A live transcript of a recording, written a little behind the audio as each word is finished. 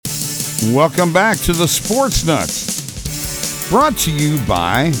Welcome back to the Sports Nutz, brought to you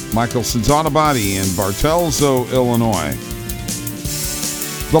by Michelson's Auto Body in Bartelso, Illinois.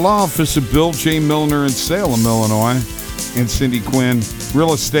 The law office of Bill J. Milner in Salem, Illinois, and Cindy Quinn,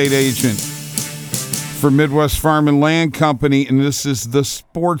 real estate agent for Midwest Farm and Land Company, and this is the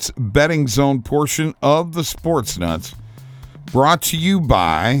sports betting zone portion of the Sports Nutz, brought to you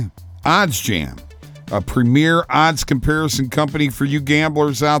by Odds Jam, a premier odds comparison company for you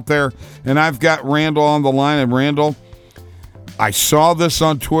gamblers out there. And I've got Randall on the line. And Randall, I saw this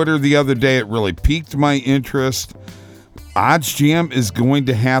on Twitter the other day. It really piqued my interest. Odds Jam is going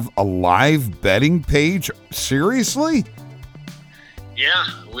to have a live betting page. Seriously? Yeah,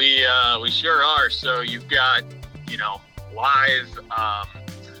 we sure are. So you've got, live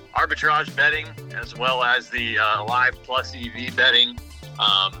arbitrage betting as well as the live plus EV betting.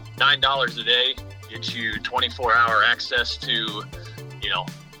 $9 a day gets you 24-hour access to,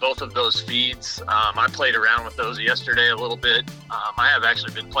 both of those feeds. I played around with those yesterday a little bit. I have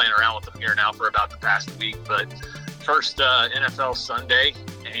actually been playing around with them here now for about the past week, but first NFL Sunday,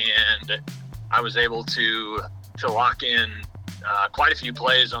 and I was able to lock in quite a few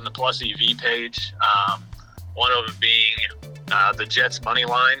plays on the plus EV page. One of them being the Jets money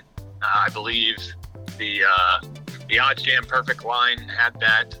line. I believe the Odds Jam perfect line had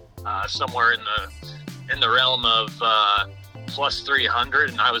that somewhere in the realm of plus 300,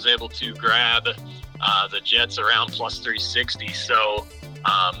 and I was able to grab the Jets around plus 360. So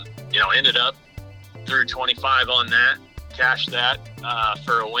ended up through 25 on that, cashed that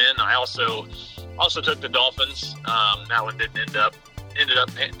for a win. I also took the Dolphins. That one didn't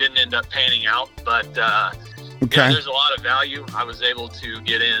end up panning out, but okay. There's a lot of value. I was able to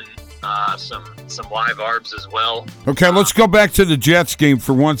get in some live arbs as well. Okay, let's go back to the Jets game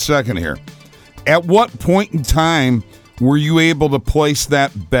for 1 second here. At what point in time were you able to place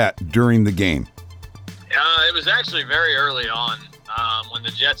that bet during the game? It was actually very early on when the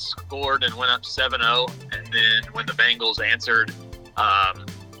Jets scored and went up 7-0, and then when the Bengals answered,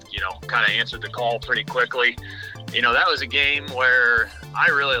 kind of answered the call pretty quickly. That was a game where I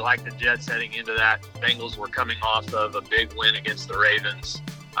really liked the Jets heading into that. Bengals were coming off of a big win against the Ravens.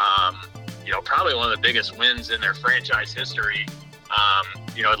 Probably one of the biggest wins in their franchise history.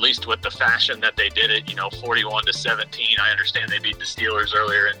 At least with the fashion that they did it, 41-17. I understand they beat the Steelers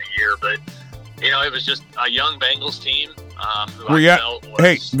earlier in the year, but it was just a young Bengals team. Felt was,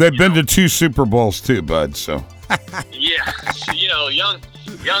 hey, they've been to 2 Super Bowls too, bud. So yeah, young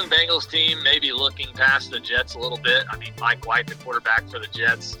Bengals team, maybe looking past the Jets a little bit. I mean, Mike White, the quarterback for the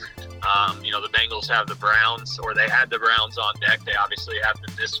Jets. The Bengals have the Browns, or they had the Browns on deck. They obviously have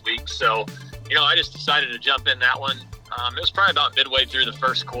them this week. So, I just decided to jump in that one. It was probably about midway through the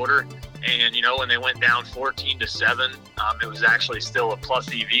first quarter. And, when they went down 14-7, it was actually still a plus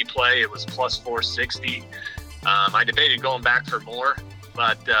EV play. It was plus 460. I debated going back for more,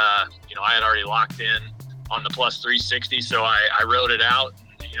 but, I had already locked in on the plus 360. So I wrote it out.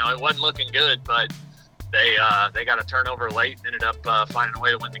 It wasn't looking good, but they got a turnover late and ended up finding a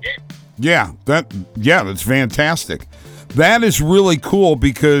way to win the game. Yeah, that's fantastic. That is really cool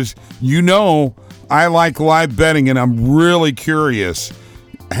because I like live betting, and I'm really curious.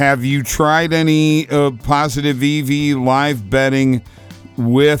 Have you tried any positive EV live betting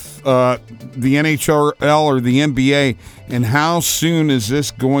with the NHL or the NBA, and how soon is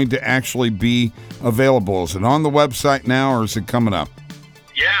this going to actually be available? Is it on the website now, or is it coming up?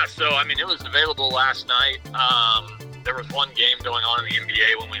 Yeah, so, it was available last night. There was one game going on in the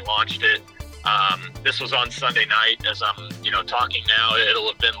NBA when we launched it. This was on Sunday night. As I'm, talking now, it'll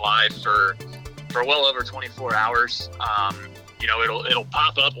have been live for well over 24 hours. It'll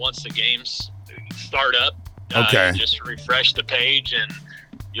pop up once the games start up. Okay. Just refresh the page and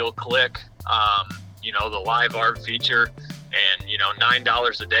you'll click, the live ARB feature and,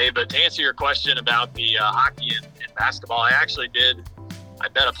 $9 a day. But to answer your question about the hockey and basketball, I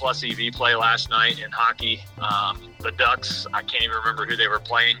bet a plus EV play last night in hockey. The Ducks, I can't even remember who they were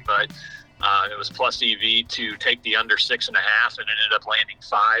playing, but it was plus EV to take the under 6.5, and it ended up landing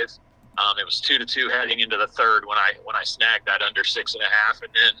 5. It was 2-2 heading into the third when I snagged that under 6.5,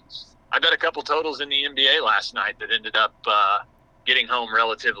 and then I bet a couple totals in the NBA last night that ended up getting home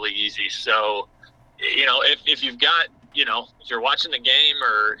relatively easy. So, if you've got, if you're watching the game,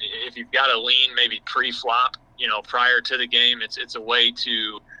 or if you've got a lean maybe pre-flop, prior to the game, it's a way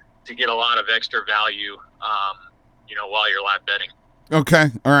to get a lot of extra value, while you're live betting. Okay.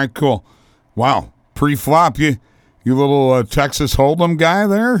 All right, cool. Wow. Pre-flop, you little Texas Hold'em guy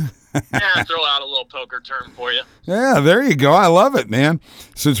there? Yeah, throw out a little poker term for you. Yeah, there you go. I love it, man.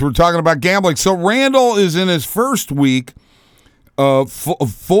 Since we're talking about gambling. So Randall is in his first week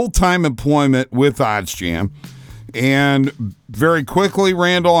full-time employment with OddsJam. And very quickly,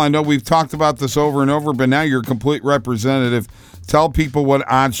 Randall, I know we've talked about this over and over, but now you're a complete representative. Tell people what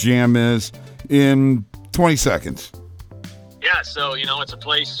OddsJam is in 20 seconds. Yeah, so, it's a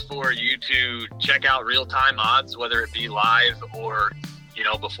place for you to check out real-time odds, whether it be live or,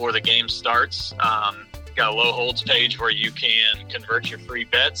 before the game starts. Got a low holds page where you can convert your free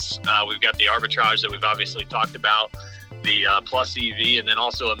bets. We've got the arbitrage that we've obviously talked about, the plus EV, and then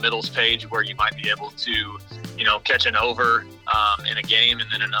also a middles page where you might be able to, catch an over in a game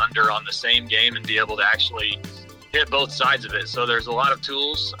and then an under on the same game and be able to actually hit both sides of it. So there's a lot of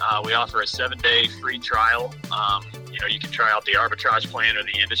tools. We offer a 7-day free trial. You can try out the arbitrage plan or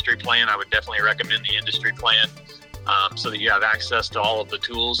the industry plan. I would definitely recommend the industry plan so that you have access to all of the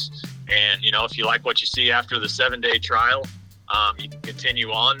tools. And, if you like what you see after the 7-day trial, you can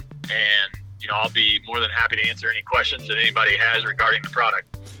continue on. And, I'll be more than happy to answer any questions that anybody has regarding the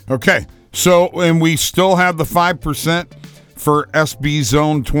product. Okay. So, and we still have the 5% for SB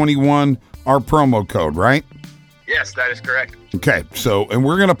Zone 21, our promo code, right? Yes, that is correct. Okay. So, and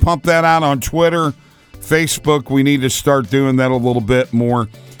we're going to pump that out on Twitter, Facebook. We need to start doing that a little bit more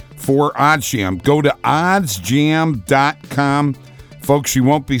for OddsJam. Go to oddsjam.com. Folks, you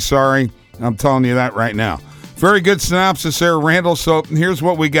won't be sorry. I'm telling you that right now. Very good synopsis there, Randall. So here's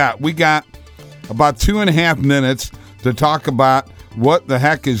what we got. We got about 2.5 minutes to talk about what the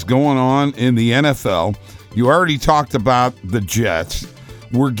heck is going on in the NFL. You already talked about the Jets.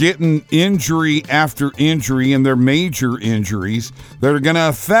 We're getting injury after injury, and they're major injuries that are going to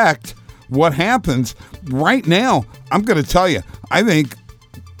affect what happens. Right now, I'm going to tell you, I think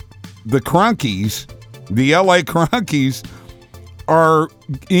the Cronkies, the LA Cronkies, are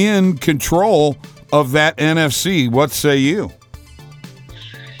in control of that NFC. What say you?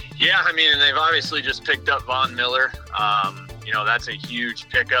 Yeah, they've obviously just picked up Von Miller. That's a huge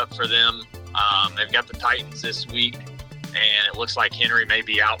pickup for them. They've got the Titans this week, and it looks like Henry may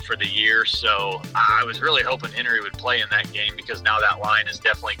be out for the year. So I was really hoping Henry would play in that game because now that line is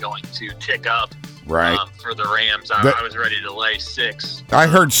definitely going to tick up. Right. For the Rams. I was ready to lay 6. I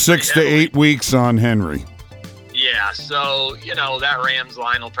heard 6 to 8 weeks on Henry. Yeah, so, that Rams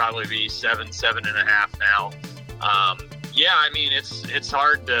line will probably be 7.5 now. It's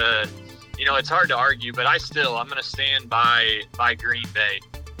hard to, it's hard to argue, but I'm going to stand by Green Bay.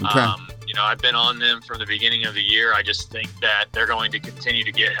 Okay. I've been on them from the beginning of the year. I just think that they're going to continue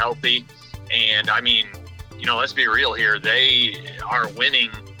to get healthy. And, let's be real here. They are winning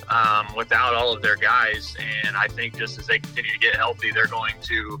without all of their guys. And I think just as they continue to get healthy, they're going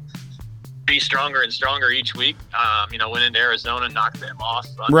to be stronger and stronger each week. Went into Arizona, knocked them off.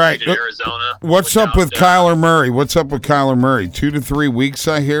 Right. Arizona. What's up with Kyler Murray? 2 to 3 weeks,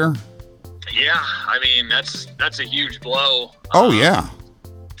 I hear. Yeah, that's a huge blow. Oh, yeah.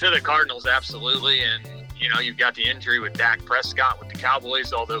 To the Cardinals, absolutely. And, you've got the injury with Dak Prescott with the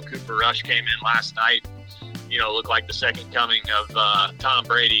Cowboys, although Cooper Rush came in last night, looked like the second coming of Tom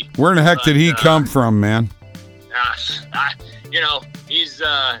Brady. Where in the heck did he come from, man?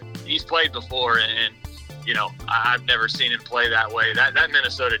 He's played before, and I've never seen him play that way. That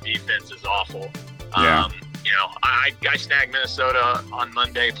Minnesota defense is awful. Yeah. I snagged Minnesota on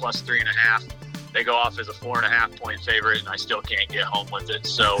Monday plus 3.5. They go off as a 4.5 point favorite, and I still can't get home with it.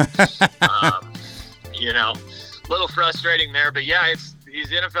 So, little frustrating there. But yeah, it's these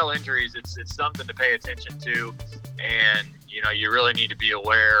NFL injuries. It's something to pay attention to, and you really need to be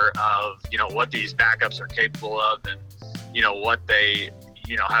aware of what these backups are capable of, and what they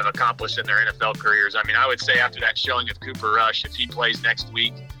have accomplished in their NFL careers. I would say after that showing of Cooper Rush, if he plays next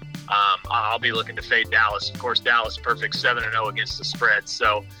week, I'll be looking to fade Dallas. Of course, Dallas perfect 7-0 against the spread.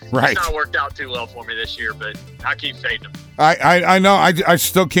 So right. It's not worked out too well for me this year, but I keep fading them. I know. I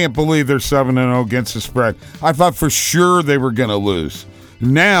still can't believe they're 7-0 against the spread. I thought for sure they were going to lose.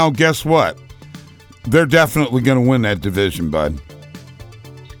 Now, guess what? They're definitely going to win that division, bud.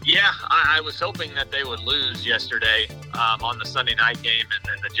 Yeah, I was hoping that they would lose yesterday on the Sunday night game, and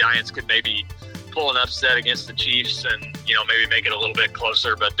then the Giants could maybe pull an upset against the Chiefs and maybe make it a little bit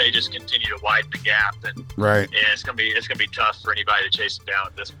closer. But they just continue to widen the gap, and right. Yeah, it's gonna be tough for anybody to chase them down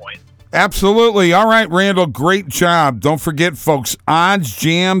at this point. Absolutely. All right, Randall, great job. Don't forget, folks,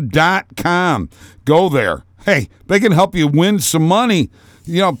 oddsjam.com. Go there. Hey, they can help you win some money.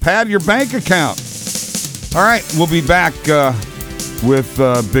 Pad your bank account. All right, we'll be back with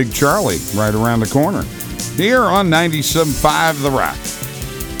Big Charlie right around the corner here on 97.5 The Rock.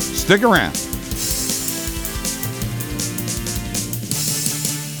 Stick around.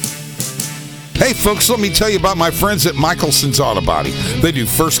 Hey folks, let me tell you about my friends at Michelson's Auto Body. They do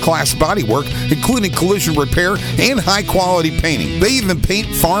first-class body work, including collision repair and high-quality painting. They even paint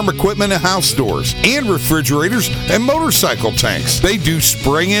farm equipment and house doors, and refrigerators and motorcycle tanks. They do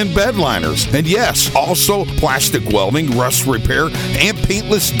spray-in bed liners, and yes, also plastic welding, rust repair, and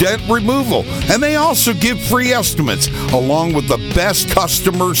paintless dent removal. And they also give free estimates, along with the best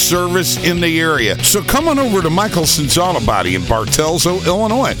customer service in the area. So come on over to Michelson's Auto Body in Bartelso,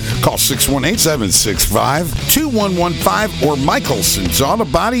 Illinois. Call 618-765-2115 or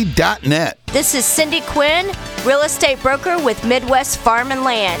michelsonsautobody.net. This is Cindy Quinn, real estate broker with Midwest Farm and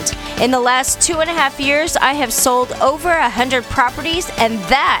Land. In the last 2.5 years, I have sold over 100 properties, and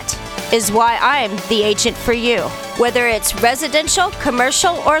that is why I'm the agent for you. Whether it's residential,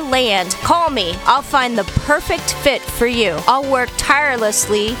 commercial, or land, call me. I'll find the perfect fit for you. I'll work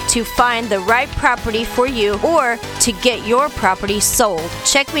tirelessly to find the right property for you or to get your property sold.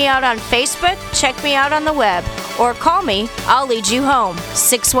 Check me out on Facebook, check me out on the web, or call me. I'll lead you home.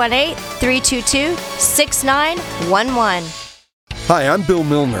 618-322-6911. Hi, I'm Bill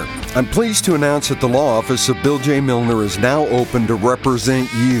Milner. I'm pleased to announce that the law office of Bill J. Milner is now open to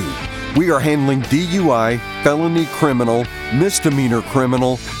represent you. We are handling DUI, felony criminal, misdemeanor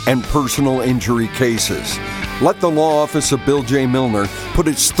criminal, and personal injury cases. Let the law office of Bill J. Milner put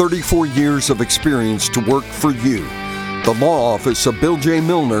its 34 years of experience to work for you. The law office of Bill J.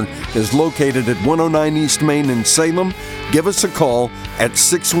 Milner is located at 109 East Main in Salem. Give us a call at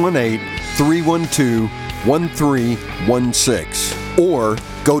 618-312-1316 or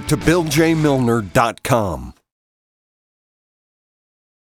go to BillJMilner.com.